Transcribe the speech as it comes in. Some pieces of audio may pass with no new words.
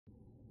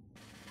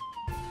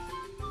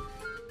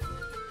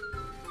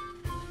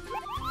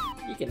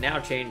You can now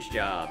change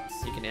jobs.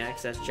 You can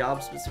access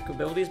job-specific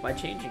abilities by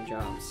changing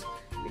jobs.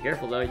 Be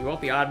careful though, you won't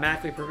be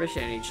automatically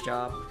proficient in each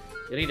job.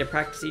 You'll need to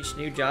practice each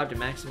new job to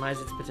maximize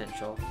its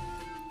potential.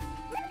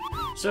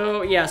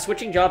 So yeah,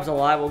 switching jobs a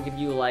lot will give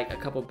you like a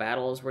couple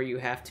battles where you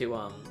have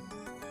to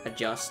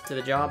adjust to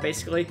the job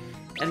basically.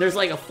 And there's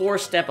like a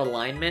 4-step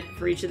alignment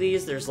for each of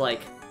these. There's like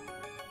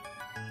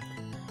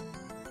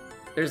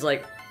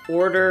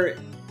order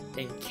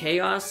and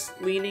chaos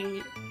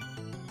leaning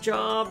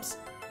jobs.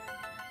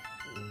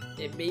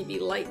 It may be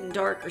light and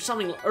dark or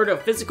something, or no,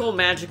 physical,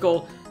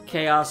 magical,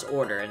 chaos,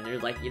 order, and they're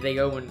like they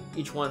go in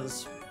each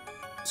one's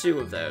 2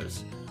 of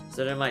those.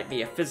 So there might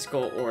be a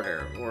physical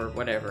order or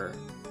whatever,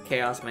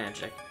 chaos,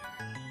 magic.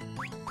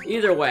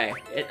 Either way,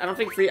 I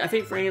think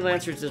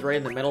Freelancers is right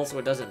in the middle, so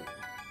it doesn't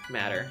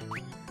matter.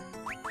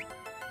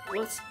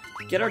 Let's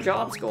get our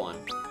jobs going.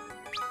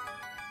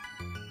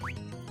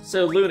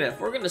 So Luna,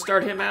 if we're gonna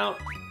start him out,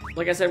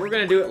 like I said, we're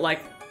gonna do it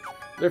like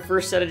their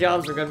first set of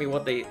jobs are gonna be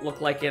what they look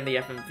like in the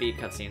FMV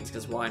cutscenes,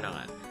 because why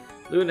not?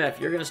 Luna, if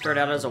you're gonna start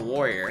out as a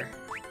warrior,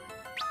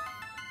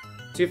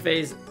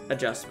 2-phase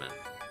adjustment.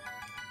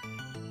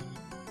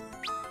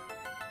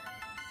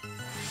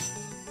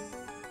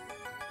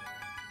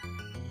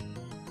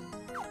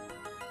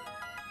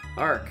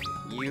 Ark,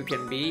 you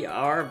can be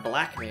our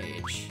black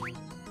mage.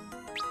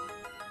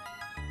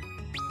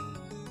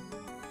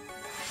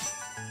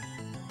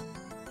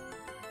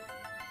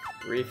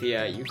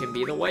 Rifia, you can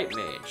be the white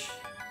mage.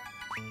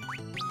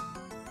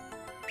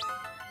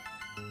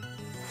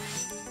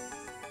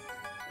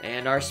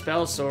 And our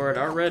spell sword,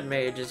 our red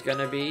mage, is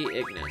gonna be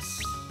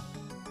Ignis.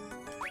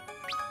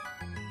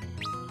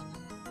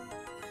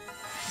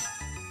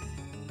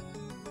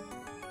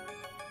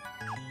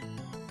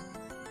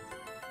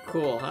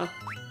 Cool, huh?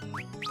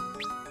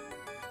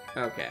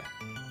 Okay.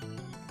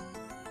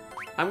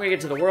 I'm gonna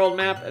get to the world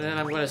map, and then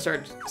I'm gonna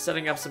start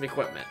setting up some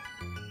equipment.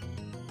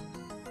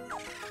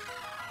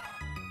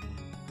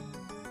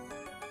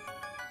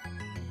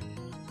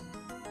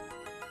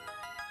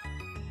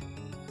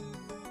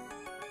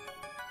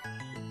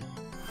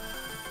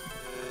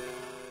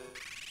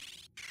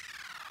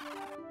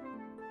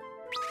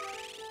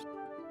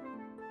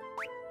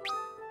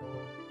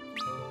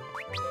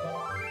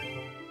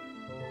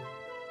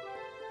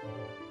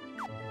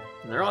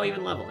 And they're all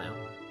even level now.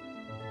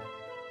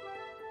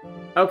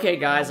 Okay,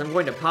 guys, I'm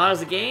going to pause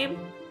the game,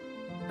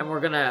 and we're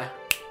gonna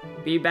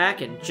be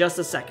back in just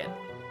a second.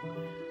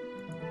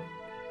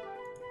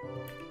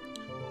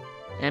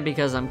 And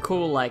because I'm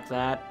cool like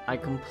that, I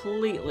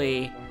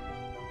completely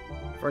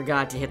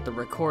forgot to hit the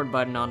record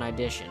button on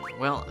Audition.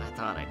 Well, I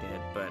thought I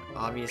did, but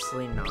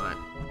obviously not.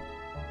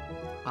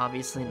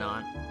 Obviously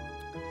not.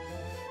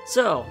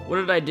 So, what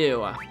did I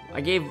do?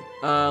 I gave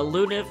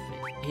Lunif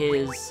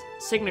his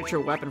signature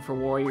weapon for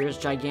warriors,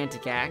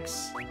 Gigantic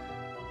Axe,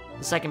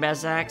 the second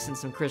best axe, and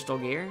some crystal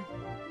gear.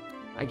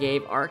 I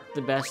gave Ark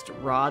the best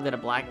rod that a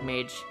black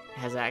mage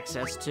has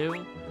access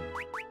to.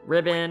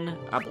 Ribbon,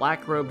 a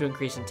black robe to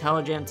increase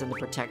intelligence, and the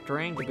protect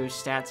ring to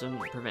boost stats and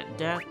prevent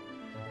death.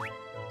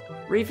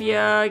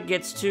 Rifia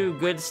gets 2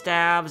 good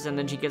staves, and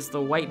then she gets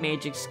the white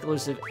mage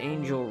exclusive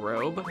angel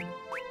robe.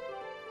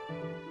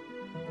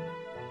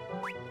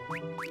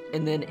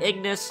 And then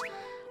Ignis,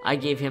 I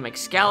gave him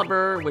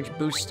Excalibur, which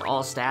boosts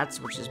all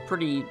stats, which is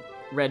pretty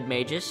red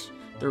mages.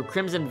 The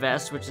Crimson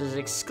Vest, which is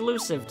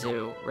exclusive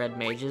to red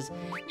mages.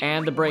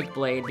 And the Break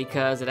Blade,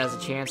 because it has a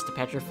chance to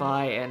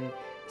petrify, and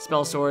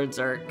spell swords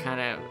are kind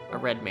of a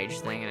red mage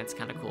thing, and it's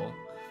kind of cool.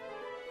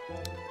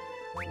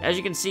 As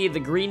you can see, the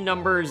green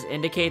numbers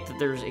indicate that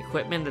there's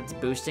equipment that's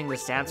boosting the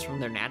stats from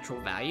their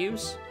natural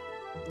values.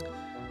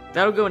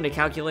 That'll go into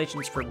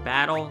calculations for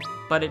battle,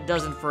 but it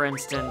doesn't, for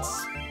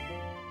instance,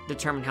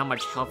 determine how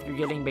much health you're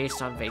getting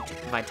based on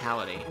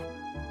vitality.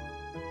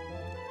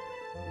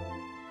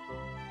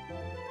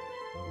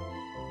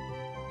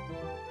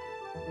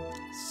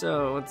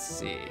 So, let's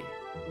see.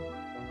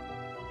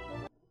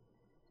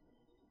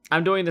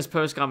 I'm doing this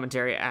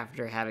post-commentary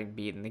after having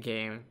beaten the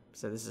game,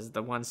 so this is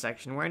the one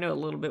section where I know a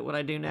little bit what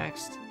I do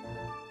next.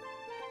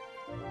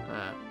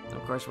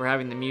 Of course, we're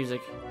having the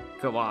music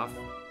go off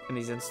in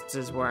these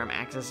instances where I'm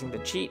accessing the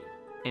cheat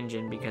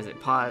engine because it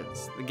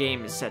pauses. The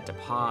game is set to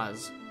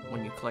pause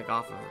when you click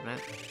off of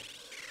it.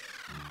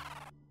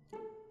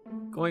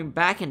 Going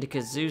back into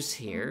Kazoos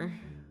here.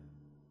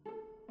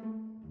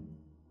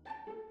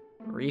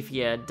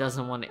 Rifia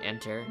doesn't want to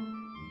enter.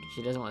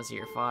 She doesn't want to see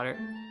her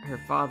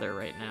father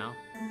right now.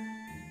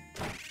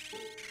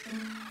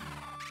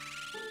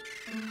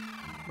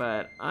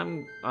 But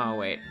oh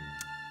wait.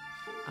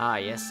 Ah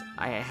yes,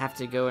 I have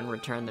to go and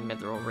return the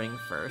mithril ring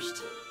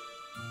first.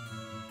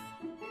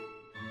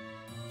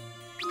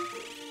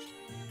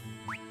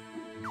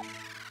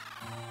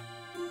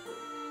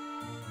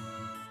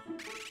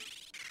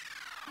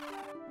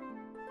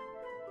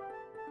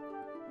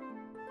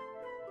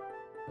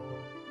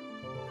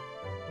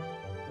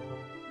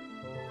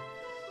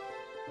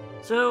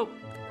 So,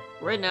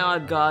 right now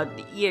I've got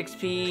the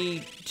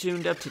EXP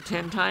tuned up to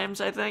 10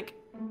 times, I think.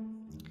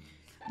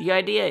 The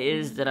idea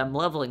is that I'm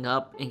leveling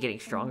up and getting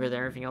stronger than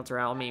everything else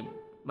around me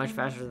much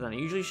faster than I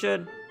usually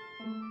should.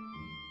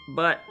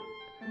 But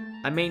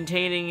I'm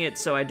maintaining it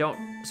so I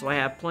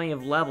have plenty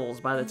of levels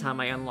by the time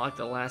I unlock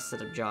the last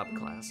set of job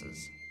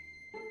classes.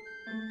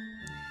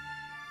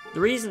 The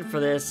reason for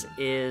this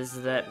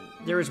is that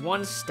there is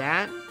one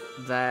stat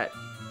that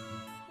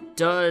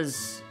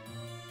does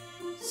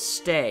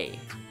stay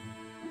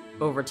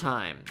over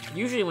time.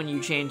 Usually when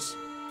you change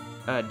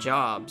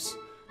jobs,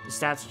 the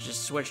stats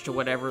just switch to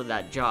whatever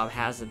that job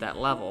has at that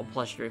level,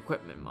 plus your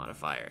equipment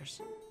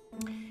modifiers.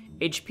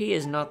 HP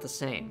is not the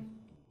same.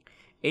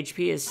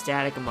 HP is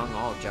static among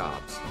all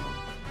jobs.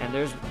 And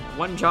there's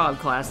one job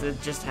class that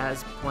just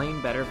has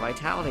plain better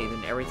vitality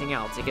than everything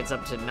else. It gets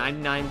up to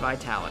 99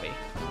 vitality.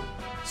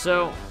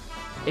 So,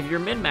 if you're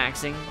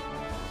min-maxing,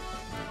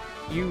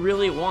 you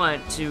really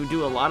want to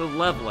do a lot of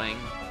leveling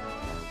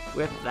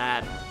with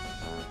that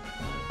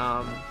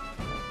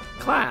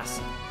class.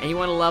 And you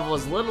want to level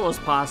as little as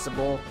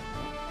possible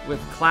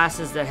with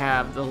classes that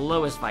have the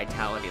lowest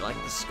vitality,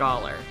 like the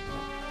Scholar.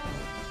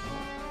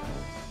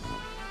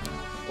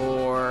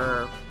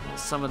 Or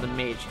some of the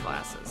mage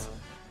classes.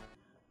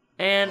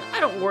 And I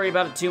don't worry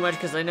about it too much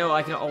because I know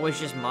I can always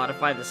just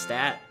modify the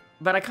stat.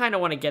 But I kind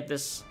of want to get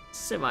this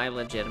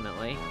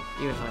semi-legitimately,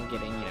 even if I'm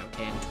getting,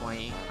 10,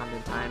 20,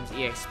 100 times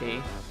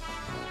EXP.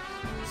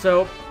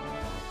 So,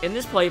 in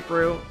this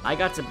playthrough, I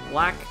got to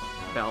Black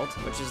Belt,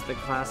 which is the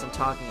class I'm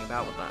talking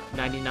about with the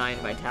 99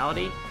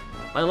 vitality,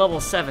 by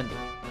level 70.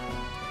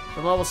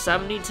 From level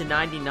 70 to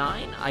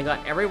 99, I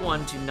got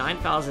everyone to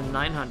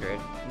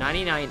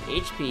 9,999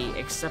 HP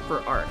except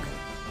for Arc.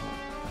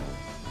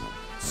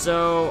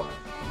 So,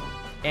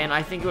 and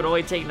I think it would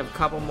only take a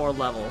couple more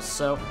levels.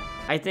 So,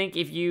 I think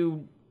if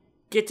you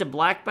get to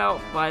Black Belt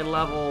by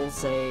level,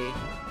 say,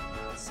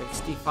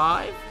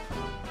 65,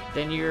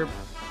 then you're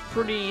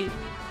pretty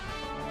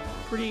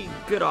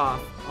good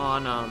off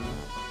on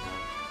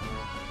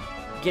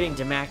getting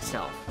to max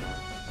health.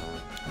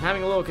 I'm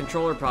having a little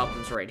controller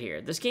problems right here.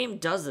 This game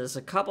does this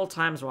a couple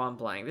times while I'm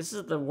playing. This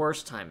is the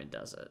worst time it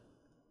does it.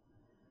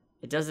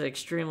 It does it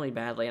extremely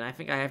badly, and I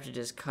think I have to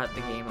just cut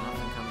the game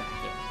off and come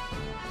back in.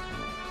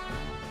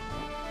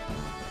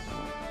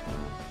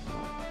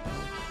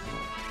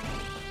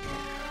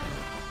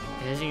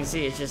 And as you can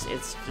see, it's just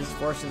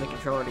forcing the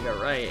controller to go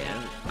right,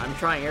 and I'm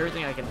trying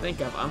everything I can think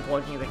of.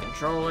 Unplugging the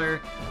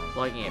controller,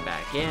 plugging it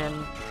back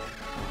in,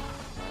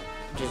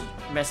 just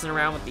messing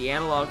around with the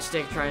analog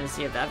stick, trying to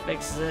see if that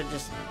fixes it.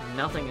 Just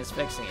nothing is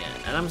fixing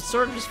it, and I'm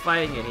sort of just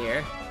fighting it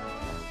here.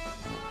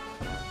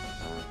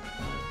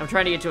 I'm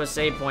trying to get to a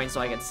save point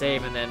so I can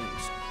save and then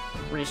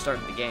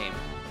restart the game.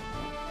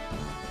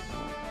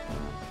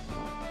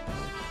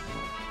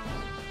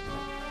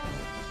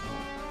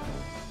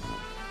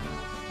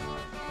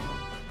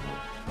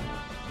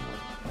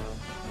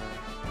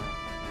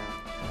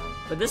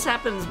 But this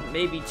happens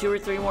maybe 2 or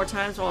 3 more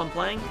times while I'm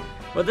playing.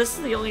 But this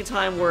is the only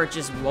time where it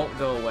just won't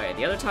go away.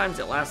 The other times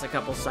it lasts a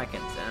couple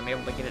seconds and I'm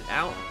able to get it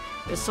out.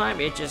 This time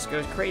it just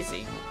goes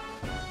crazy.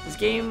 This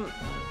game,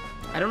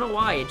 I don't know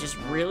why, it just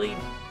really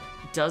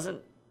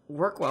doesn't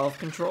work well with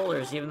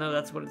controllers, even though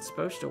that's what it's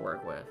supposed to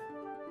work with.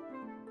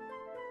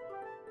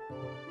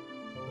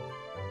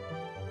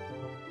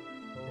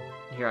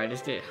 Here, I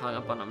just get hung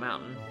up on a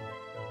mountain.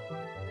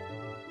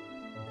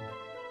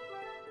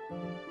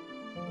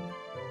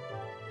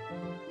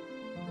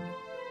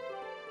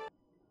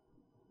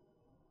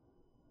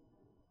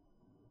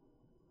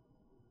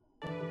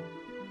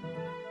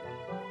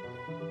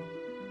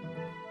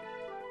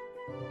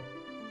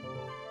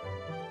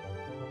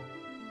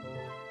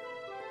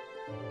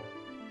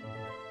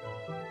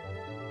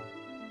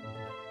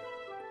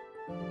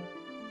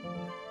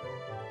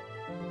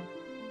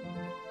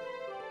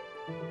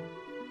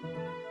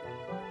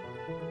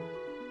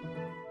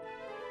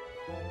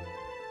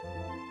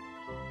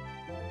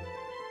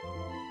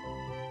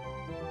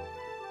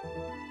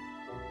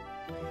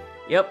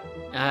 Yep,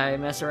 I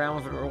mess around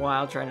with it for a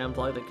while, trying to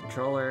unplug the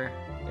controller.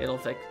 It'll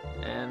fix,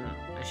 and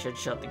I should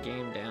shut the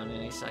game down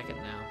any second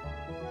now.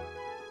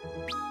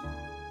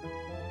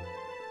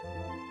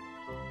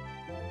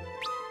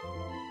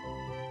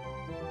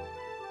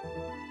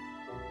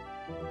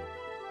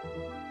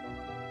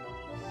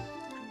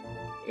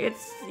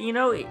 It's,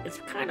 it's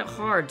kind of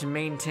hard to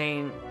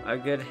maintain a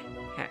good,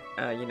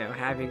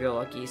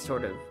 happy-go-lucky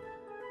sort of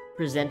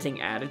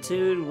presenting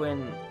attitude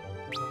when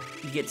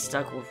you get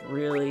stuck with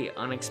really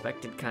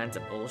unexpected kinds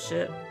of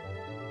bullshit.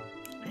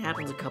 It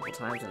happens a couple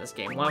times in this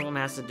game. One of them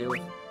has to do with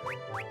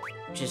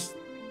just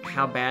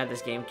how bad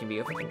this game can be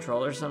with a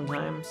controller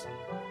sometimes.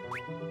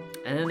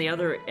 And then the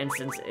other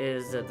instance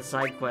is that the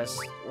side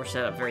quests were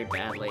set up very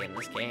badly in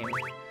this game.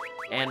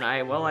 And I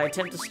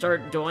attempt to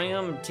start doing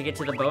them to get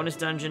to the bonus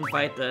dungeon,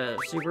 fight the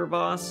super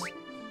boss.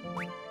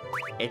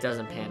 It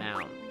doesn't pan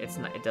out. It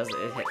just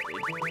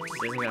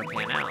isn't gonna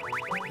pan out.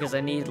 Because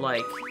I need,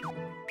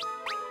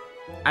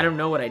 I don't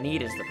know what I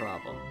need is the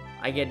problem.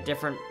 I get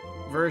different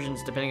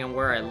versions depending on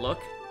where I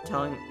look,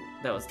 telling me,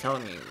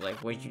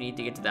 what you need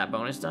to get to that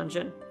bonus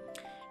dungeon.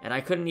 And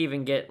I couldn't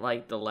even get,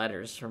 the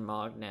letters from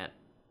Mognet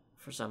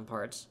for some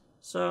parts.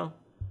 So,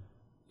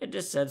 it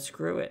just said,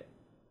 screw it.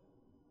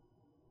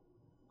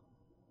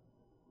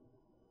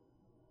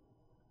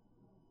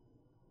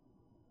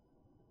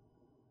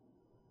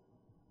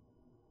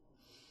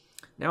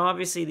 Now,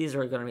 obviously, these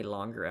are going to be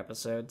longer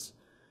episodes.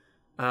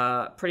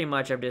 Pretty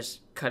much, I'm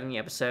just cutting the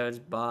episodes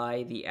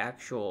by the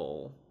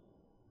actual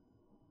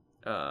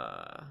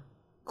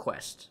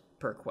quest,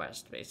 per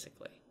quest,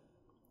 basically.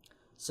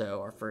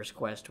 So, our first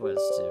quest was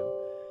to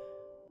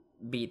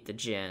beat the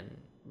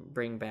Djinn,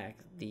 bring back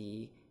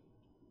the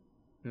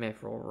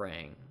Mithril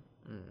Ring,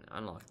 and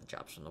unlock the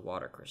jobs from the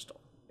Water Crystal.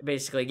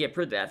 Basically, get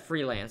through that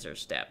freelancer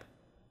step.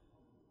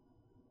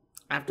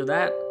 After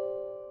that,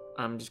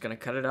 I'm just going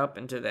to cut it up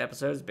into the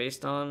episodes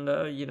based on,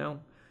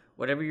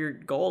 whatever your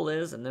goal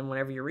is, and then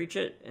whenever you reach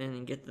it,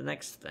 and get the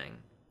next thing.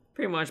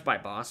 Pretty much by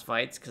boss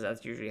fights, because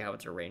that's usually how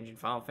it's arranged in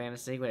Final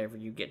Fantasy. Whenever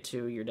you get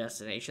to your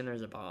destination,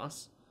 there's a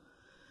boss.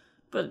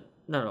 But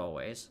not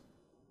always.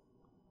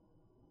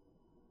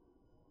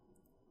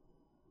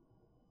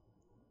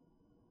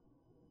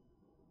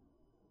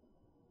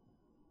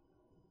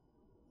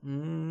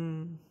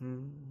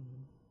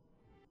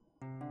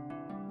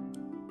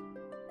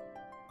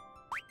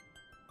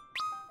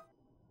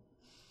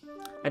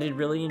 I did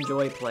really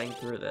enjoy playing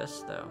through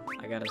this, though,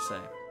 I gotta say.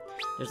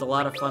 There's a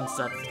lot of fun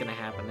stuff that's gonna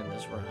happen in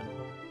this run.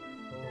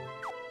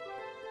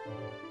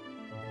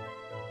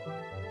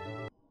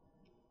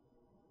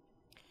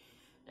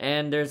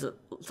 And there's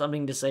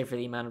something to say for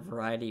the amount of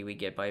variety we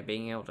get by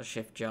being able to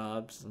shift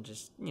jobs and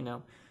just,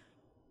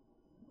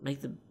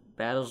 make the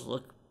battles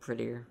look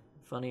prettier,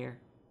 funnier.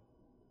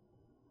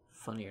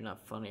 Funnier,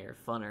 not funnier,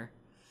 funner.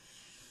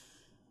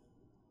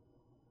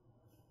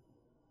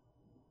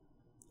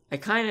 I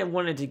kind of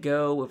wanted to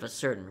go with a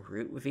certain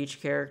route with each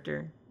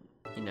character.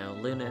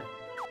 Luna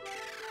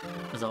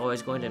was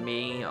always going to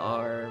me,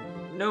 or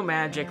no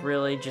magic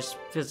really, just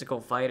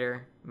physical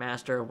fighter,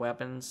 master of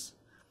weapons.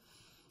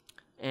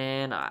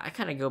 And I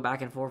kind of go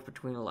back and forth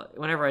between,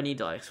 whenever I need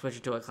to switch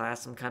it to a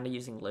class, I'm kind of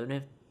using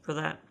Luna for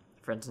that.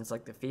 For instance,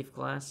 like the Thief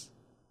class,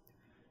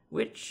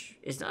 which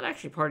is not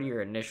actually part of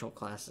your initial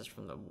classes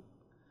from the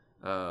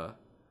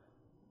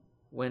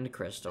Wind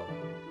Crystal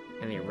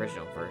in the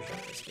original version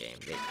of this game.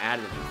 They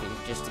added the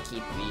Thief just to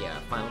keep the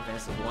Final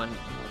Fantasy 1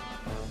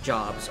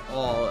 jobs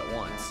all at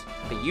once.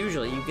 But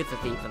usually you get the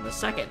Thief in the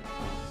second,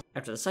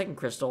 after the second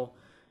crystal,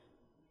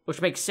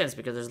 which makes sense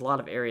because there's a lot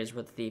of areas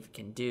where the Thief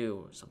can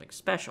do something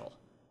special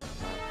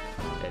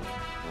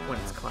when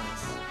its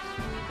class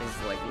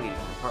is like leading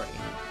the party.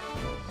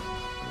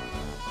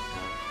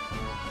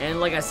 And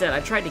like I said, I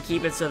tried to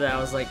keep it so that I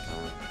was like,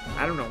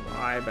 I don't know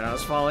why, but I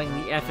was following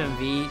the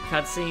FMV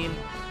cutscene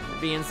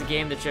that begins the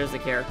game that shows the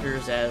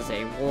characters as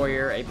a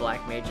warrior, a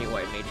black mage, a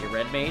white mage, a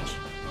red mage.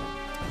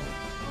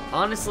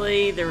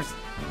 Honestly, the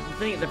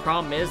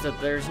problem is that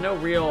there's no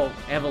real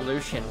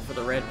evolution for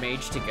the red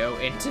mage to go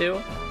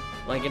into,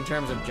 like in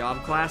terms of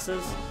job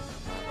classes.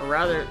 Or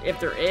rather, if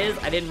there is,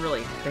 I didn't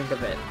really think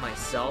of it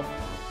myself.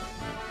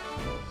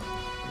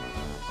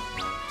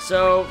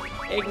 So,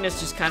 Ignis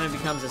just kind of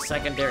becomes a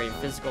secondary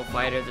physical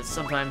fighter that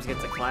sometimes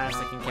gets a class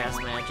that can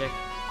cast magic.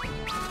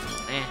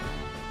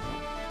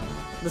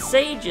 The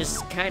Sage is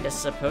kind of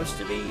supposed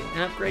to be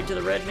an upgrade to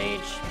the Red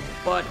Mage,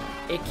 but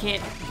it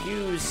can't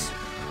use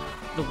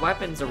the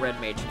weapons a Red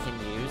Mage can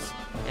use,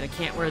 and it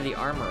can't wear the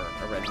armor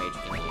a Red Mage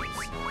can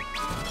use.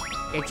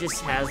 It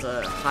just has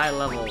a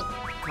high-level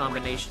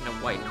combination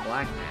of white and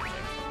black magic.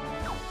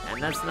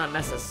 And that's not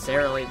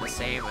necessarily the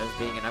same as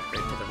being an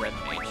upgrade to the Red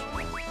Mage.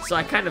 So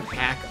I kind of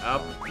hack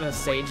up the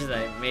Sage that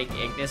I make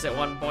Ignis at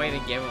one point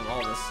and give him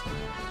all this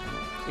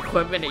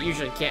equipment it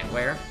usually can't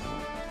wear.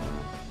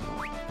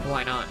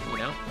 Why not, you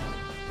know?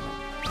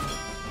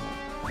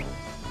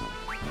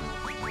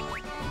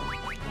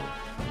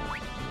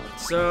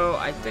 So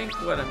I think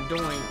what I'm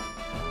doing,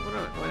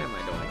 what am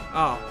I doing?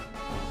 Oh,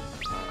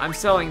 I'm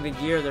selling the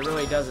gear that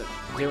really doesn't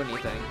do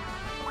anything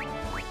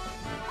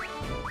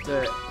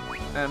to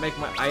make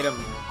my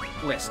item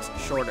list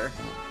shorter.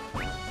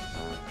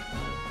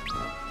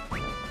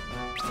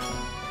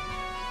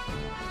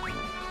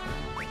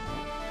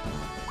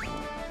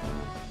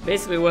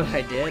 Basically what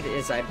I did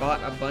is I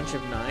bought a bunch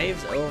of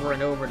knives over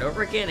and over and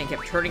over again and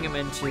kept turning them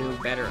into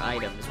better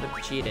items with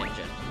the cheat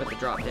engine, with the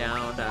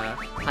drop-down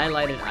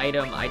highlighted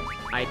item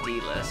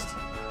ID list.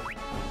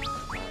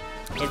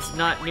 It's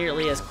not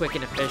nearly as quick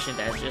and efficient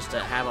as just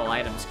to have all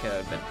items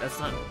code, but that's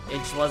not, it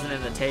just wasn't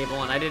in the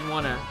table, and I didn't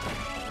want to,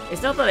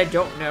 it's not that I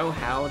don't know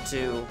how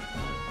to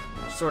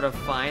sort of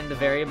find the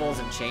variables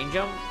and change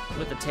them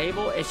with the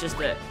table, it's just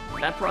that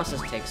that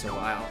process takes a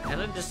while,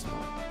 and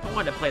I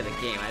wanted to play the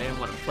game, I didn't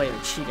want to play the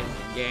cheat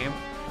engine game,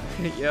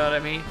 you know what I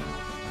mean?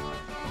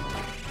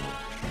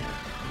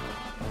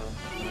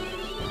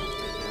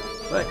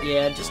 But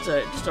yeah, just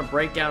a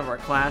breakdown of our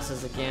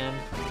classes again.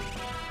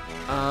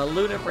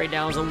 Luna right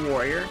now is a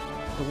warrior.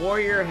 The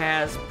warrior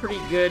has pretty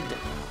good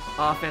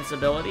offense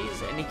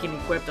abilities, and he can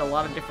equip a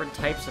lot of different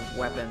types of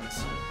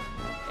weapons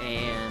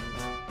and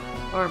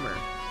armor.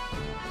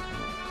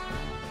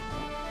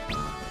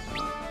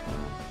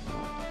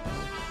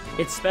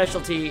 Its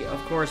specialty,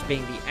 of course,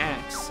 being the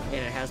axe, and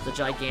it has the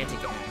gigantic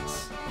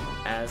axe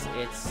as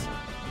its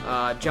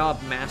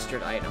job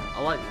mastered item.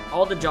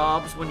 All the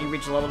jobs, when you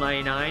reach level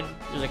 99,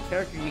 there's a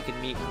character you can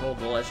meet called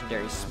the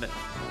Legendary Smith.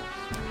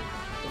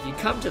 if you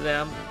come to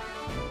them,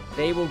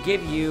 they will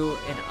give you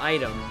an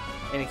item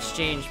in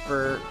exchange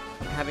for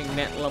having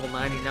met level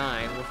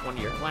 99 with one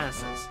of your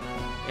classes.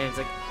 And it's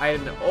an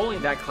item that only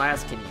that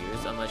class can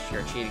use, unless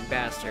you're a cheating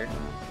bastard,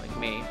 like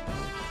me.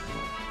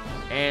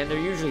 And they're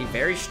usually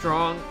very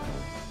strong,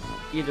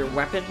 either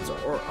weapons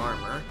or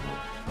armor,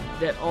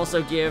 that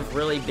also give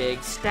really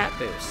big stat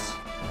boosts,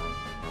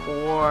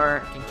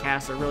 or can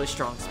cast a really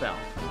strong spell.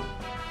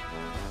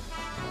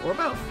 Or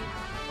both.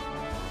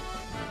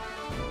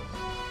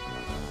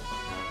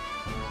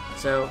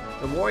 So,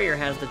 the warrior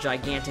has the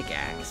gigantic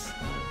axe.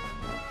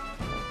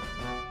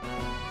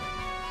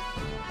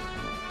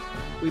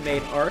 We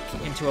made Arc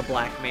into a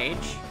black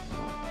mage.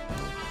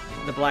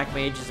 The black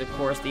mage is, of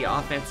course, the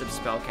offensive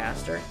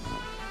spellcaster.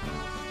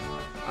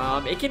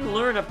 It can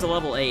learn up to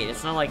level 8.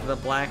 It's not like the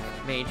black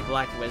mage,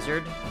 black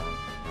wizard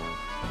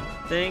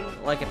thing,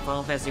 like in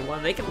Final Fantasy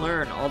 1. They can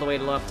learn all the way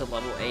up to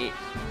level 8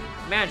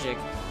 magic.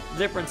 The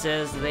difference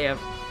is they have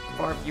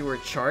far fewer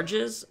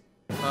charges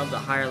of the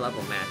higher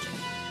level magic.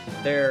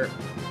 Their,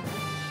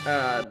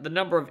 the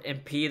number of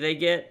MP they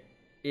get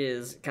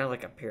is kind of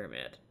like a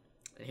pyramid.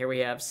 And here we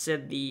have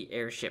Sid the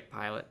airship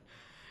pilot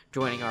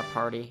joining our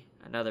party,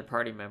 another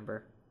party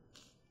member.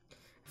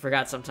 I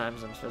forgot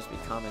sometimes I'm supposed to be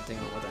commenting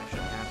on what's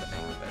actually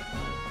happening,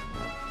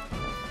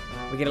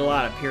 but we get a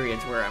lot of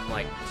periods where I'm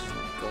like just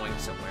going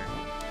somewhere.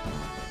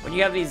 When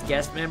you have these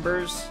guest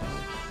members,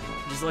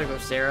 just like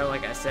with Sarah,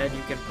 like I said,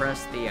 you can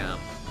press the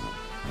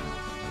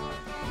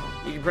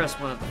you can press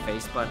one of the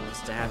face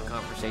buttons to have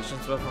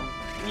conversations with them.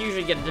 You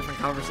usually get a different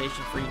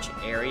conversation for each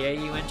area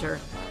you enter.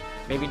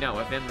 Maybe not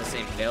within the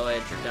same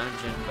village or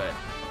dungeon, but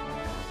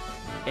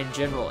in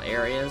general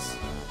areas.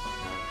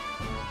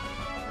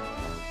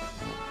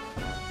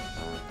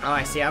 Oh,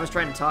 I see. I was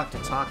trying to talk to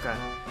Taka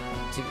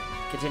to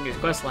continue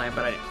his questline,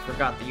 but I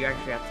forgot that you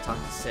actually have to talk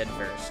to Sid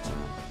first.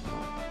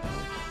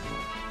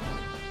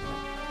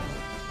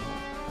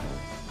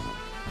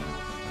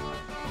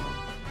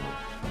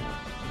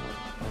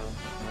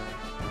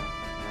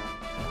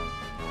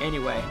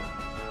 Anyway,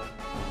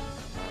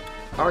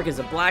 Arc is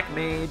a black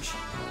mage.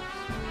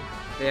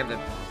 They have the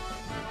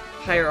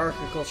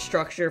hierarchical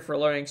structure for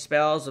learning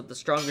spells, with the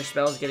stronger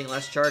spells getting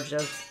less charged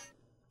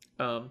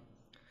of.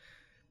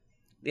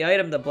 The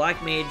item the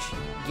black mage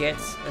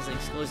gets as an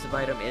exclusive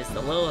item is the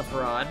Lilith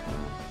Rod,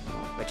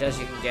 which, as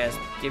you can guess,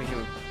 gives you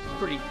a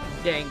pretty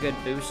dang good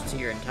boost to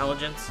your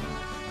intelligence.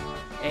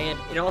 And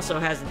it also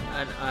has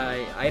an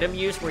item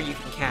use where you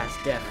can cast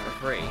Death for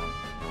free.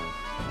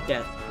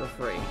 Death for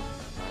free.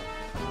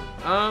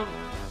 I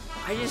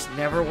just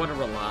never want to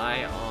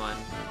rely on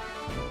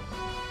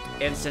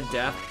instant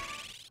death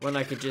when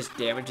I could just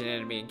damage an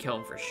enemy and kill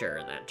him for sure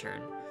in that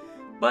turn.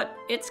 But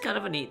it's kind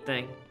of a neat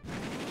thing.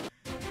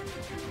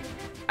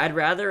 I'd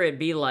rather it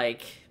be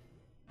like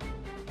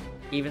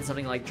even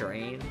something like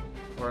Drain,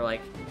 or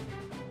like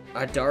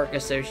a dark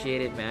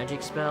associated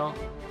magic spell,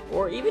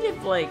 or even if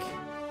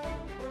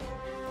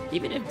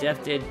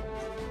death did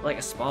like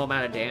a small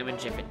amount of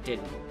damage if it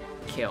didn't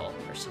kill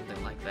or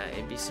something like that.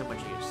 It'd be so much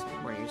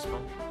more useful.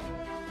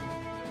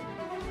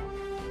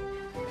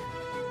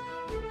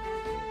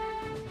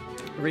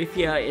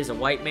 Refia is a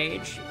white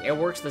mage. It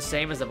works the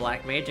same as a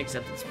black mage,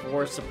 except it's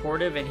for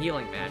supportive and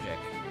healing magic.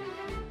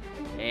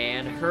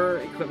 And her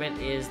equipment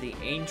is the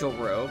Angel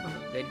Robe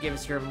that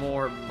gives her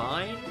more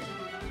mind.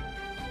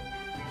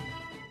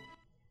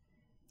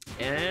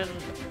 And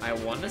I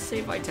want to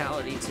say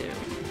vitality too.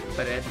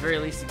 But at the very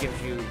least it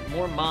gives you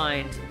more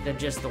mind than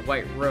just the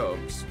white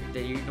robes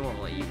that you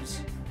normally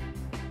use.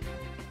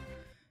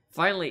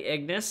 Finally,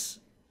 Ignis.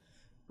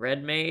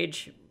 Red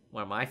Mage,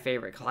 one of my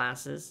favorite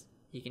classes.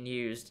 He can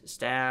use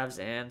staves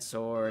and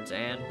swords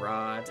and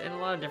rods and a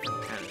lot of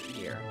different kinds of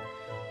gear.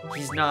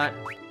 He's not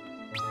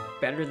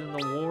better than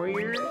the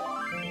warrior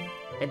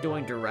at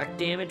doing direct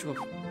damage with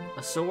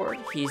a sword.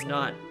 He's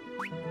got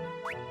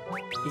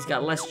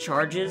less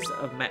charges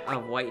of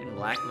white and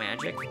black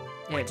magic,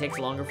 and it takes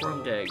longer for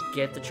him to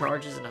get the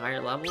charges in higher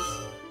levels.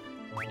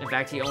 In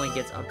fact, he only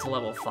gets up to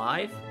level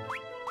 5.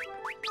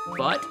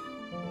 But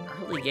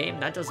early game,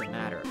 that doesn't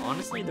matter.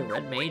 Honestly, the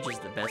Red Mage is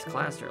the best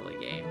class early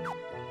game.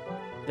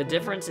 The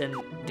difference in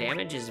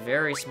damage is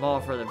very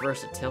small for the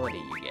versatility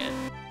you get.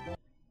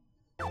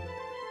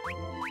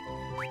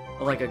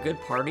 Like, a good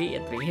party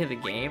at the beginning of the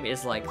game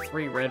is like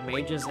 3 red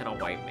mages and a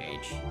white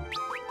mage.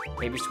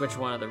 Maybe switch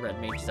one of the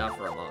red mages out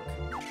for a monk.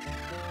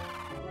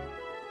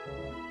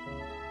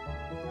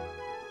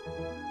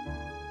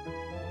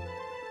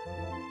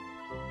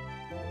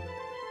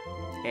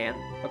 And,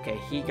 okay,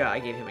 I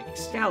gave him an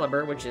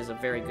Excalibur, which is a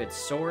very good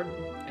sword.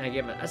 And I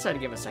decided to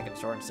give him a second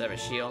sword instead of a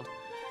shield.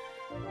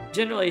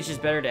 Generally, it's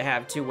just better to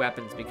have 2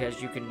 weapons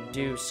because you can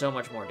do so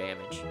much more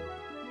damage.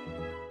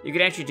 You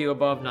can actually do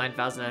above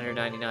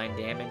 9,999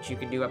 damage. You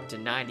can do up to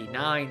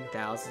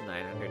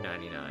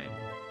 99,999.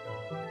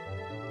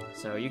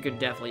 So you can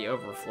definitely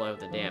overflow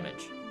the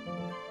damage.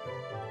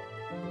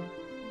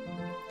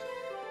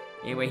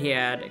 Anyway, he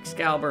had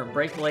Excalibur and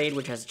Breakblade,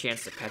 which has a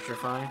chance to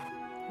petrify.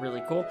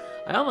 Really cool.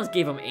 I almost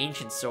gave him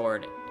Ancient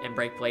Sword and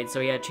Breakblade, so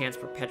he had a chance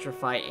for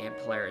Petrify and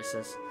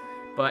Paralysis.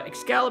 But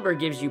Excalibur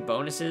gives you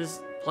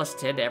bonuses, plus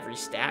 10 to every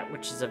stat,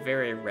 which is a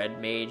very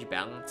Red Mage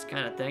balance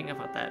kind of thing. I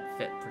thought that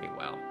fit pretty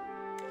well.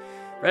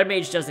 Red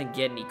Mage doesn't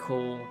get any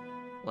cool,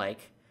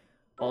 like,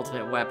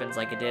 ultimate weapons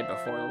like it did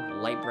before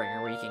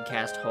Lightbringer, where you can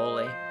cast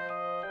Holy.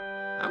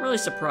 I'm really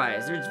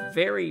surprised. There's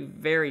very,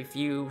 very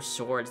few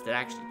swords that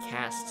actually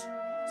cast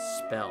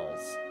spells.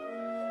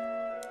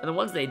 And the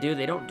ones they do,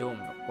 they don't do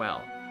them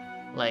well.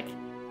 Like,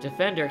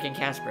 Defender can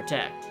cast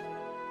Protect,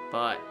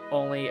 but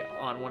only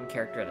on one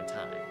character at a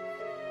time.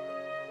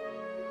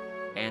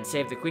 And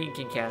Save the Queen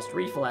can cast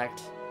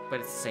Reflect, but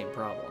it's the same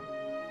problem.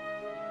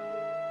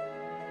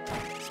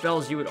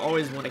 Spells you would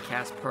always want to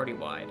cast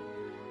party-wide.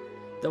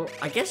 Though,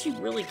 I guess you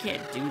really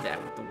can't do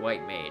that with the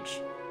White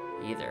Mage,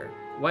 either.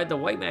 The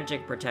White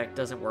Magic Protect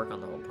doesn't work on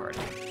the whole party.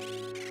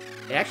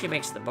 It actually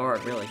makes the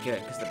Bard really good,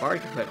 because the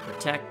Bard can put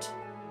Protect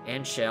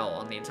and Shell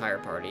on the entire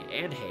party,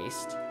 and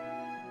Haste,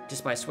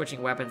 just by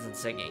switching weapons and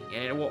singing,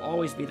 and it will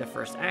always be the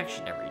first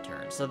action every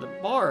turn. So the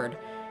Bard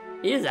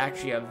is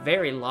actually a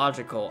very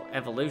logical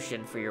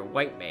evolution for your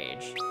White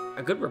Mage.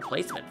 A good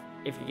replacement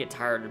if you get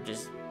tired of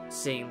just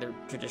seeing the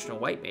traditional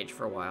White Mage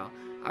for a while.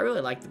 I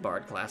really like the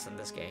Bard class in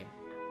this game.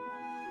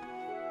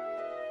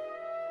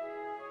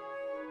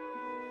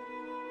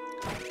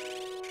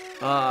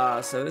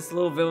 So this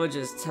little village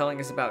is telling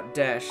us about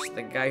Desh,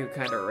 the guy who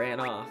kind of ran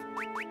off.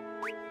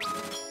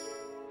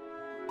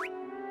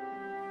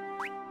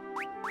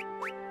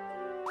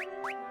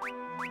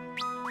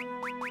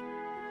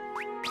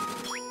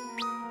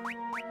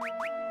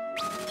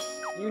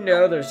 You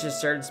know there's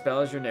just certain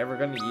spells you're never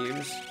going to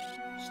use.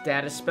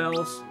 Status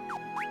spells,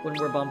 when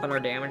we're bumping our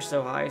damage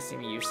so high,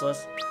 seem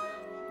useless.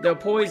 Though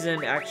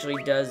Poison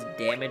actually does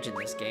damage in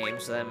this game,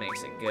 so that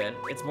makes it good.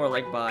 It's more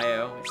like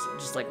Bio, it's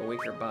just like a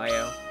weaker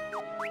Bio.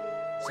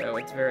 So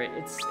it's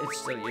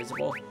still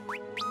usable.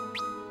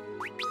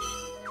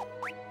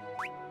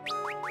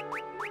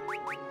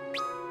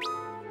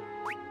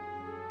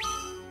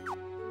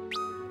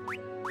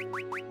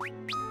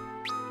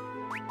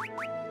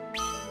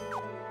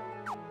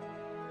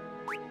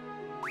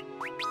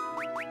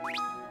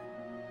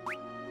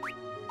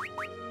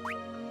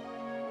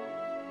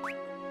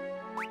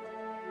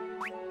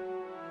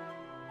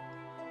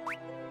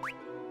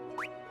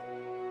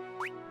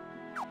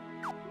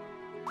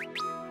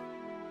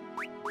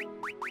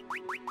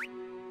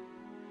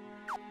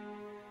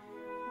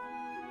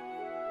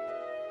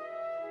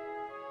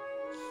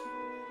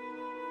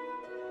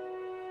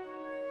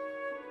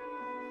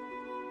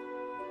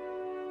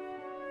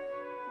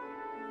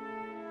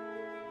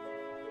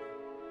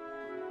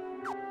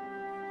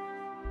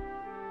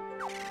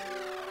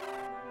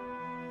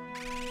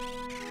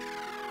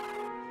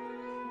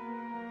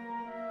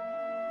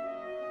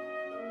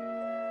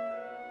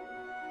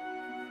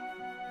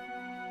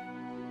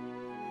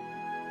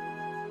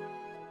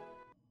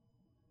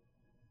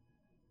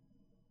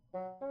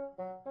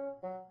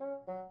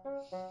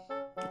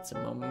 It's a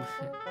moment.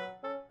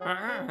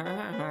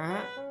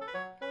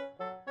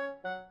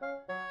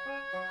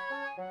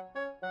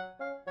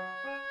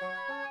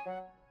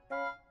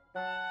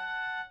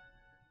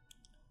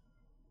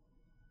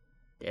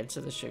 Dance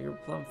of the Sugar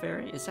Plum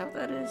Fairy? Is that what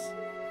that is?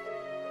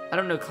 I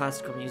don't know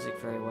classical music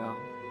very well.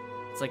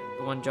 It's like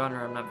the one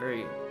genre I'm not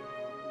very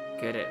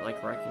good at,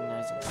 like,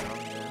 recognizing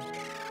songs in.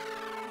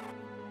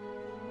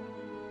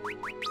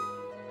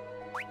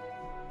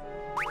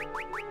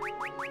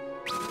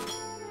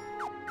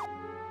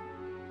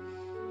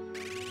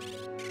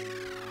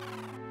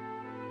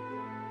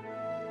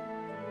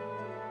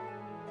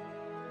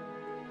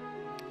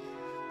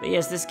 But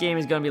yes, this game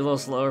is going to be a little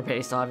slower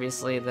paced,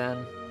 obviously,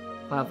 than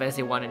Final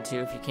Fantasy 1 and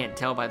 2, if you can't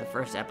tell by the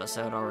first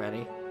episode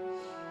already.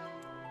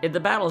 The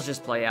battles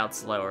just play out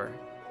slower.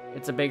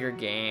 It's a bigger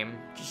game.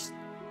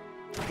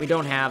 We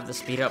don't have the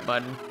speed up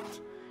button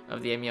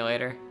of the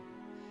emulator.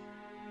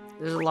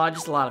 There's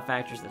just a lot of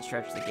factors that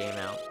stretch the game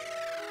out.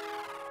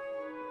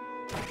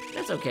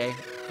 That's okay,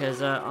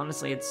 because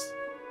honestly,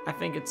 I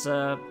think it's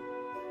I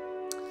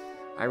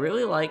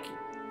really like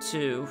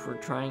 2 for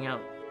trying out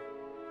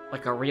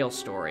like a real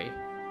story.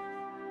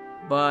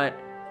 But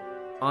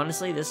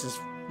honestly, this is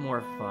more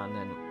fun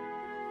than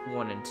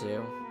 1 and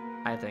 2,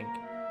 I think.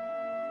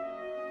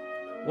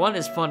 1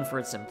 is fun for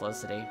its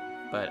simplicity,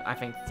 but I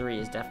think 3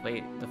 is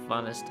definitely the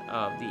funnest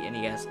of the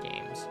NES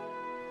games.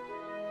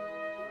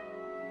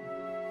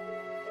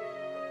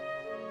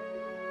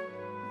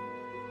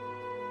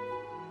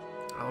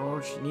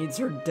 Oh, she needs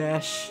her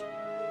Desh.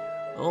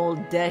 Old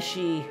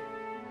Deshi.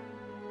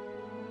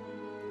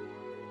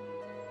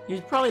 He's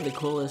probably the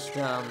coolest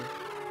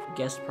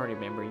guest party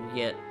member you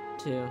get,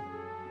 too.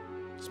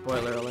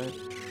 Spoiler alert.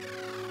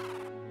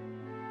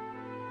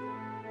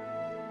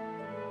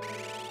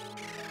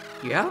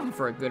 You have him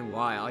for a good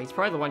while. He's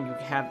probably the one you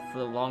have for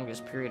the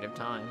longest period of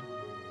time.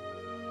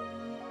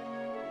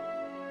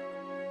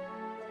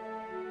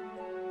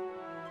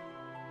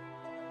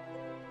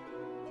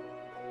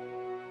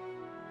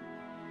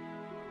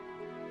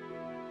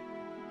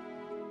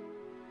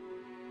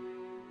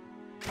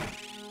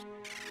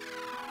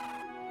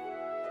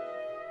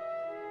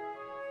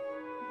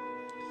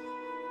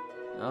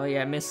 Oh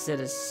yeah, Miss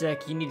Sid is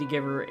sick. You need to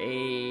give her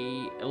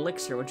a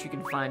elixir, which you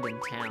can find in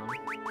town.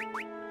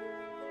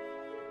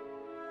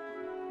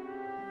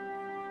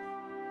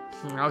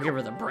 I'll give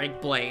her the break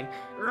blade.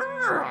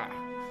 I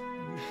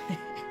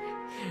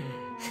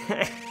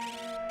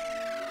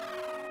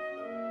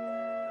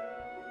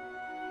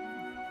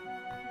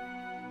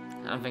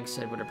don't think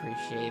Sid would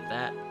appreciate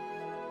that.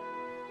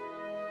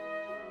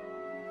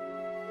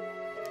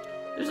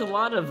 There's a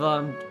lot of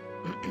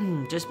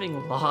just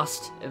being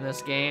lost in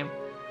this game.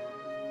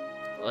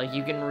 Like,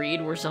 you can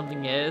read where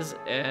something is,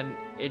 and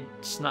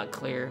it's not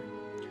clear.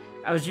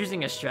 I was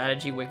using a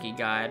strategy wiki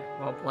guide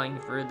while playing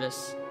through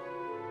this,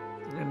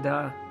 and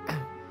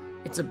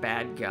it's a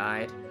bad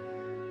guide.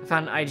 I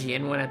found an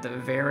IGN one at the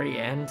very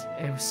end,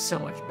 and it was so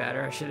much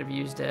better. I should have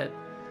used it.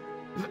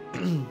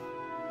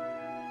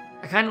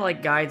 I kind of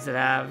like guides that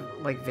have,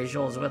 like,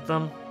 visuals with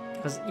them.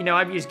 Because, you know,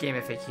 I've used Game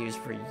FAQs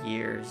for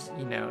years,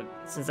 you know,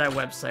 since that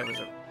website was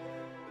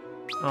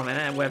oh man,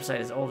 that website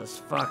is old as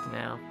fuck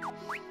now.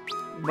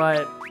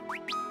 But,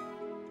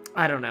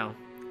 I don't know.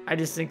 I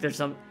just think there's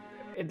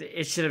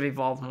it should have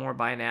evolved more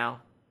by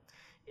now.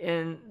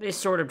 And they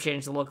sort of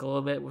changed the look a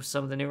little bit with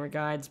some of the newer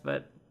guides,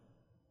 but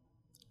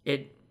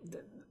a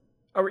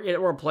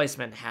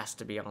replacement has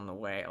to be on the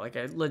way. Like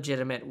a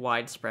legitimate,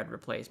 widespread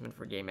replacement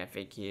for Game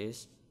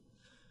FAQs.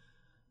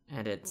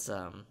 And it's,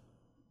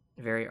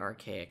 very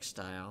archaic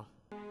style.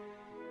 I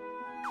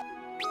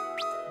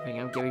think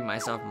I'm giving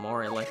myself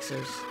more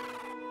elixirs.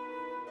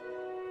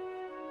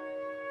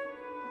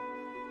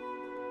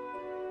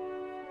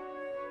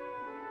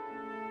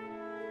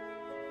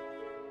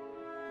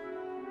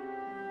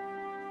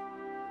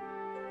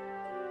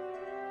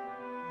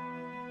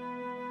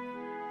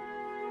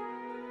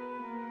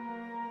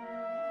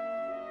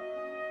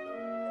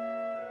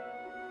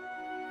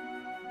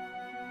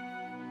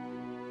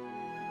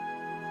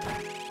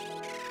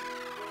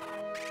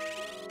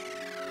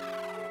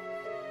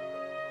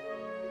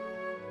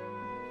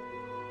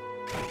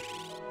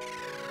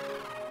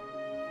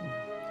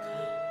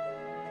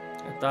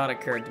 A thought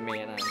occurred to me,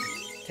 and I'm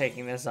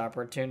taking this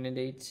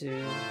opportunity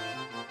to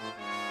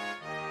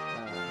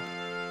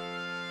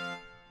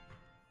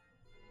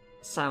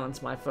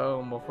silence my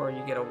phone before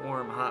you get a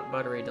warm, hot,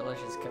 buttery,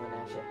 delicious coming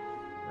at you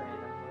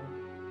randomly.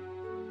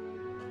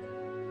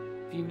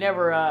 If you've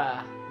never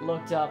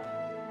looked up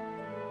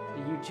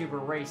the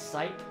YouTuber Ray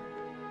Sipe,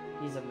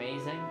 he's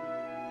amazing.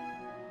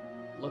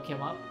 Look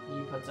him up.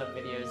 He puts up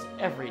videos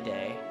every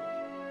day.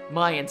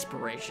 My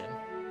inspiration.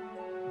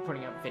 I'm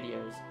putting up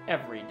videos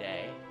every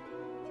day.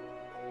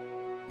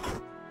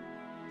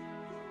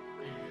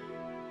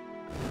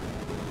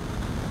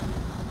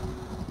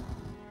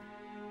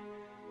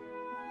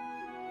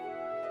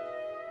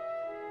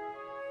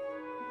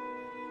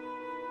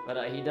 But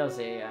he does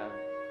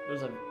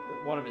there's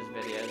one of his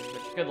videos,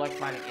 which is good luck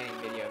finding any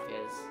video of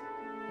his,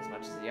 as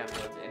much as he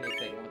uploads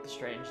anything with the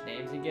strange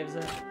names he gives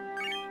it.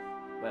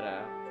 But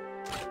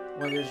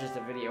when there's just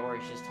a video where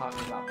he's just talking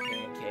about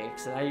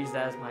pancakes, and I use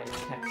that as my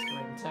text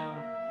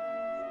ringtone.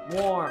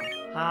 Warm,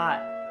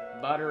 hot,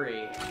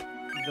 buttery,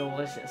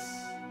 delicious.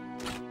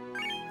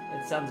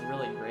 It sounds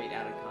really great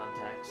out of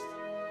context.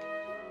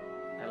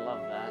 I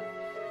love that.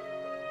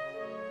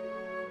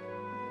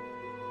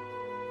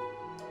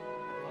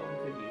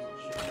 Could use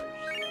a charge.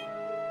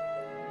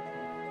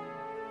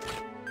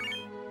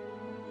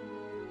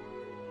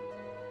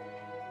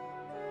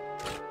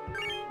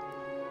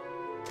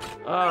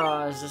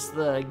 Oh, is this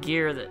the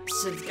gear that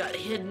Sid's got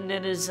hidden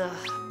in his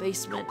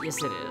basement?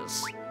 Yes, it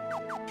is.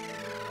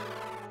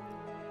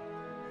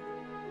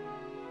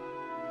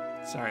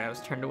 Sorry, I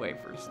was turned away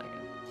for a second.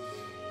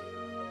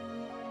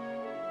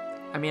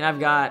 I mean,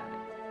 I've got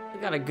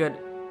a good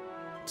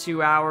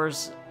 2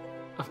 hours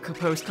of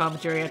post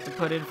commentary I have to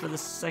put in for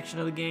this section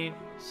of the game,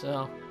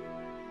 so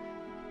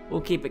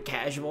we'll keep it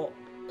casual.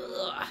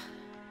 Ugh.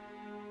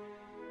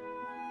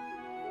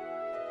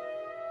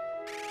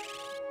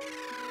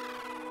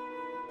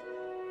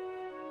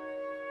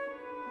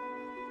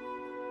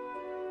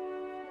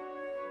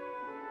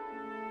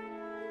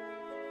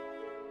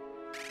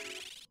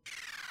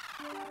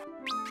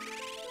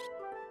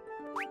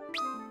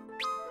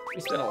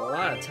 We spent a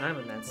lot of time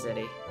in that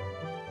city.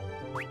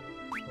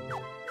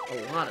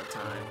 A lot of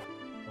time.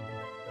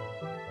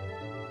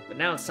 But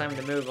now it's time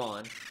to move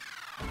on.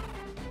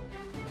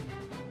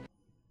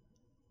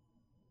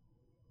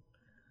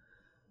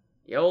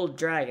 The old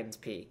Dragon's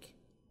Peak.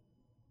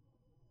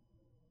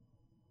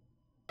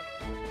 I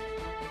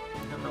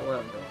don't know where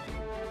I'm going.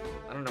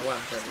 I don't know what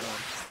I'm putting on.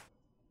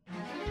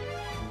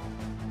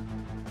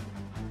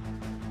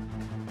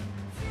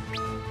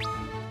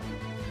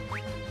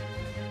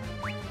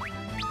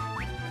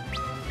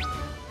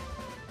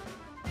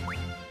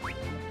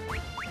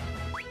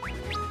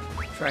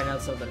 Trying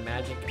out some of the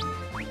magic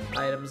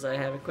items I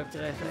have equipped,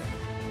 I think.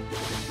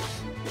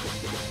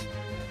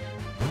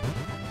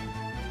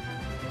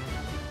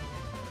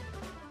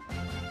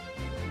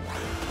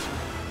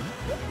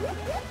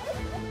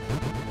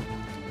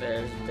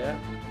 There's that.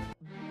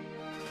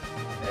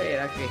 Hey, it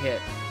actually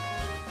hit.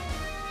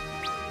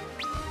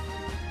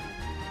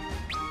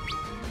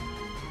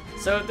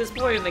 So at this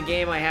point in the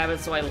game, I have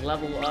it so I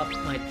level up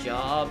my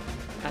job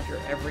after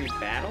every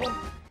battle.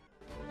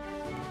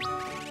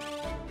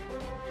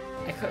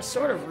 I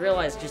sort of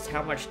realized just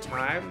how much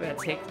time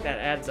that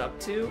adds up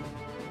to,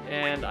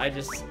 and I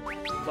just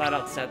flat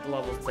out set the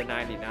levels to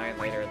 99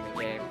 later in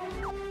the game.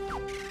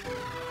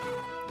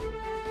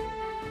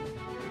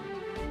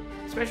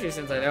 Especially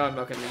since I know I'm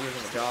not going to be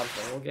using the jobs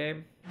the whole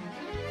game.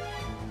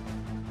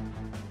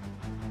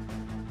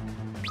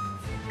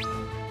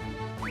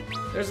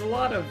 There's a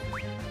lot of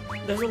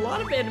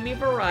enemy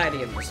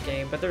variety in this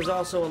game, but there's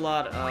also a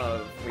lot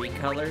of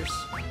recolors.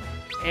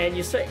 And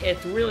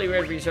it's really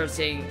weird when you start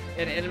seeing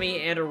an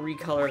enemy and a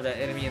recolor of that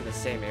enemy in the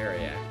same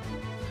area.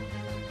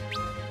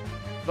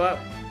 But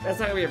that's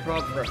not gonna be a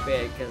problem for a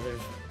bit, because at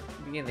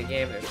the beginning of the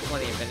game there's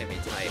plenty of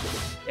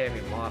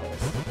enemy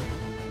models.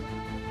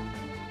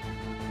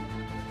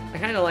 I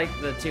kind of like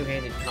the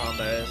two-handed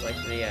combos, like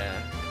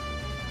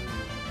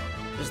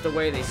just the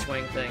way they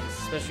swing things,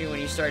 especially when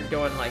you start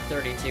doing like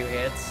 32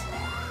 hits,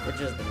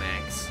 which is the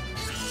max.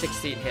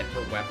 16 hit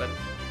per weapon.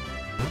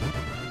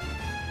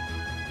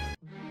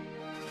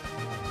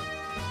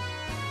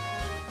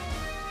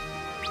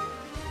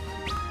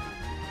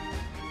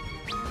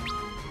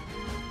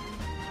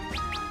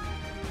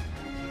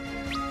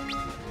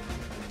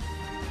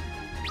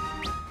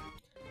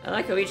 I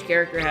like how each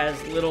character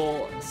has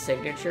little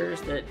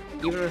signatures that,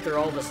 even if they're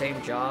all the same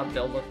job,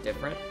 they'll look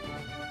different.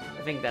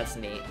 I think that's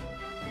neat.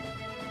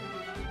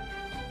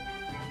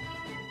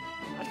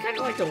 I'd kind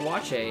of like to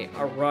watch a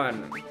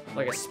run,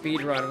 like a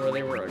speed run, where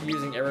they were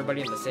using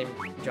everybody in the same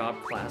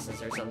job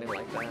classes or something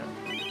like that.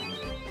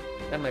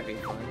 That might be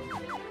fun.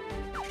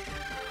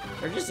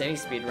 Or just any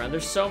speed run.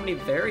 There's so many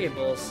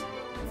variables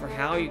for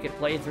how you could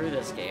play through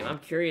this game. I'm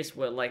curious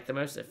what, like, the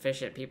most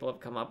efficient people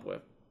have come up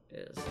with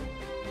is.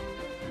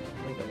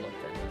 We can look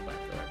that up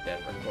after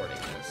I'm done recording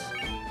this.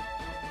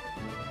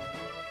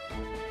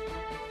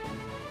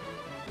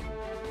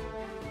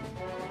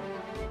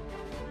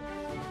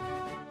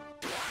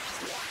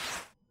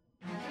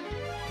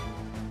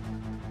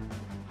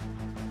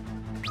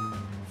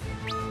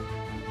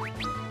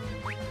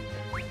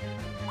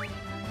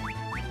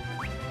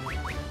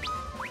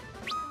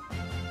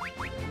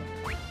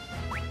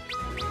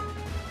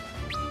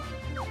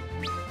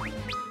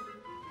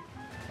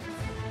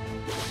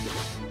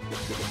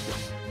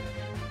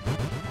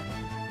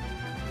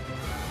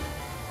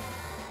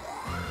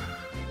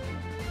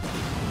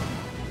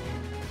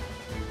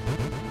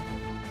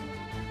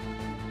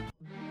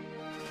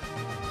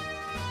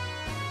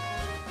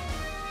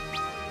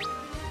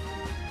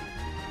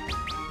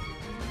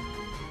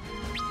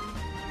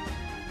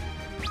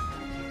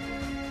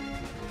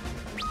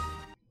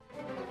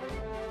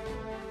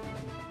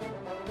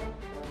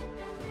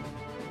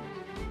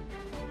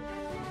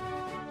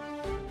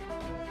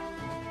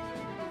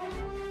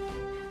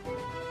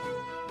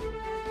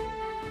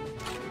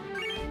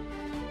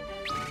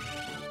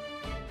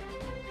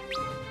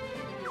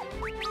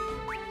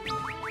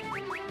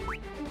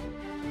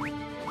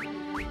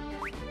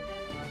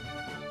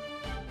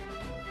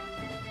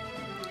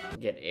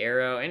 Get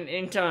arrow, and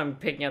anytime I'm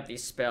picking up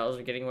these spells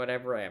or getting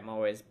whatever, I'm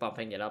always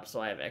bumping it up so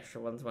I have extra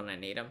ones when I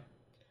need them.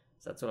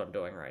 So that's what I'm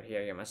doing right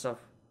here. I get myself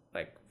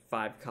like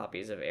 5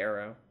 copies of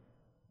arrow.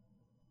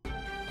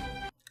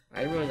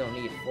 I really don't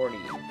need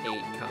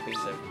 48 copies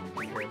of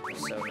your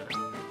persona.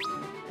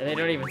 And they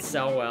don't even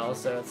sell well,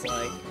 so it's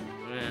like,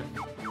 eh.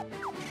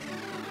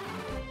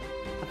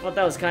 I thought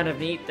that was kind of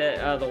neat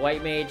that the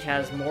white mage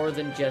has more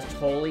than just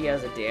holy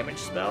as a damage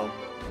spell.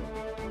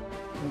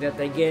 And that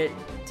they get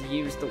to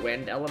use the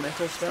wind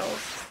elemental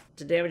spells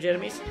to damage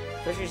enemies,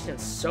 especially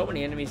since so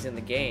many enemies in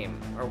the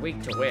game are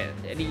weak to wind.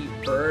 Any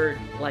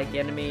bird-like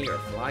enemy or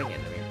flying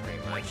enemy, pretty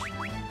much.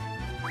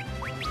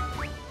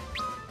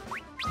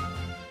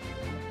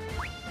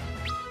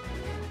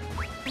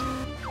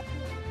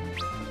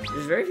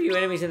 There's very few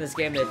enemies in this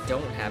game that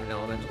don't have an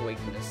elemental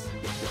weakness,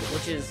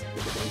 which is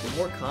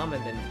more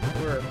common than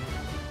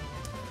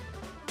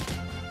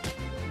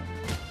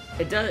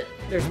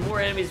there's more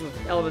enemies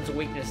with elemental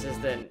weaknesses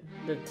than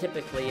there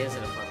typically is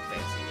in a Final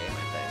Fantasy game,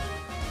 I think.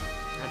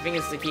 I think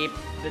it's to keep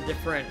the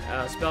different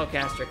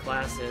spellcaster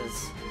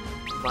classes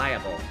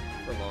viable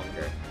for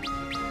longer.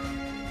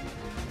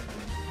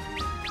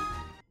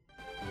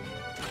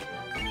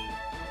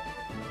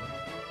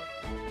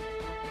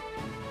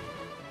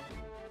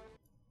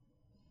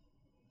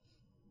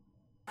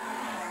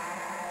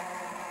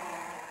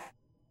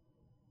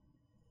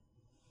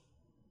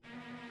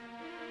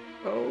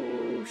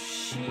 Oh,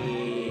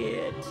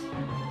 shit.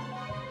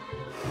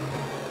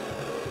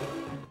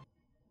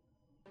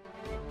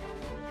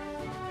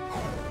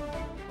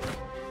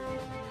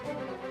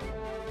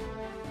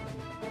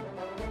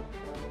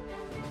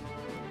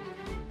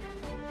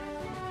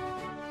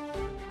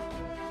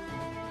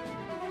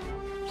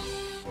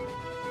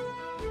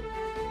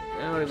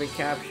 Now we've been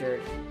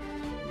captured.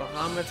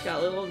 Bahamut's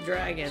got little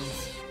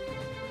dragons.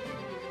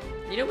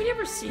 You know, we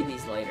never see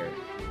these later,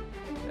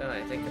 now that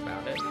I think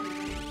about it.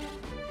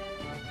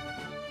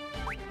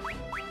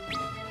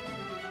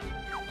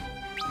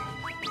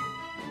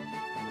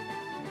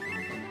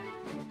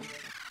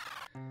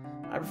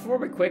 I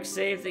perform a quick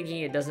save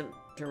thinking it doesn't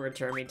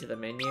return me to the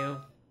menu.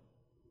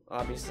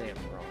 Obviously, I'm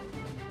wrong.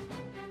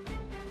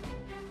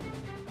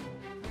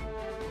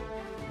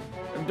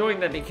 I'm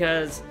doing that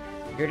because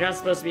you're not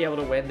supposed to be able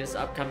to win this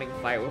upcoming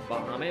fight with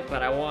Bahamut,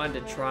 but I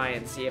wanted to try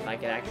and see if I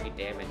could actually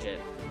damage it,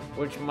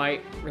 which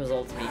might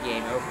result in me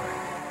game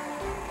over.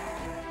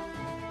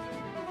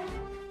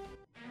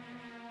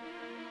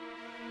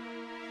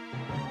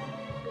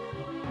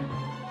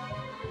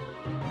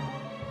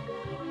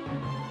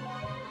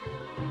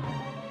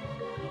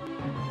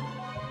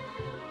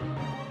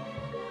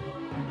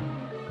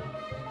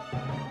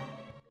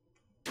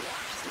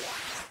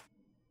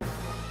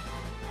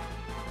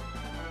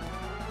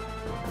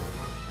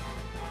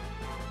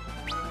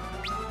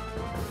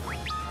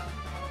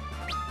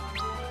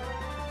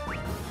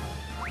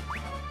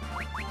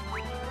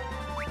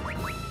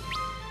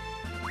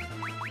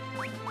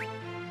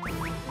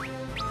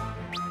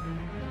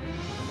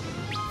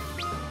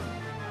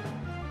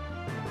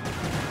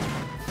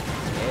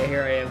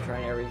 Here I am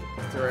trying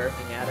to throw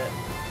everything at it.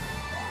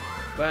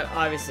 But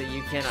obviously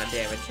you cannot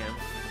damage him.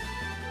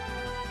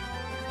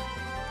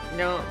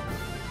 Now,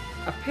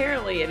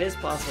 apparently it is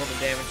possible to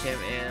damage him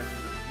in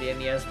the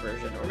NES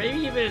version, or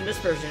maybe even in this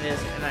version it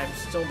is, and I'm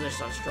still just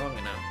not strong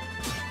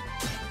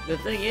enough. The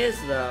thing is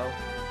though,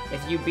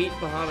 if you beat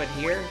Bahamut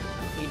here,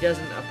 he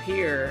doesn't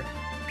appear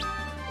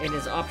in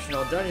his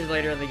optional dungeon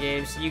later in the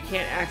game, so you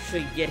can't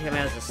actually get him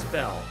as a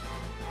spell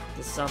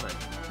to summon.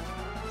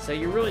 So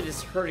you're really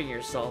just hurting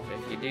yourself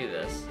if you do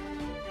this.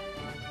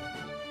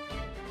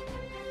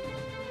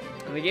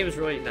 And the game is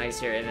really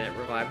nice here, and it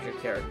revives your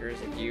characters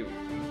if you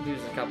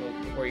lose a couple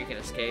before you can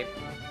escape.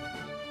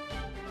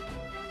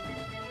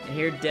 And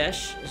here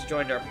Desh has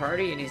joined our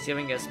party, and he's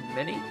giving us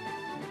Mini.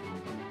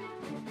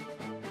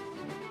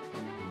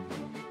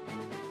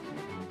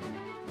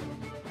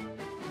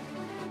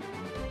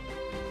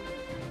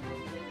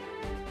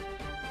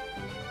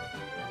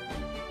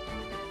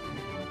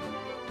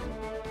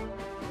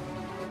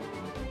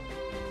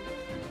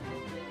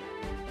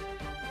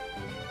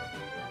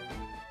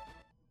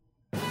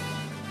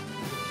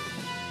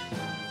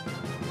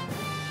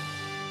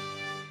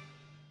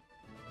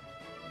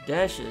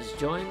 Dash has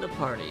joined the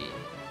party.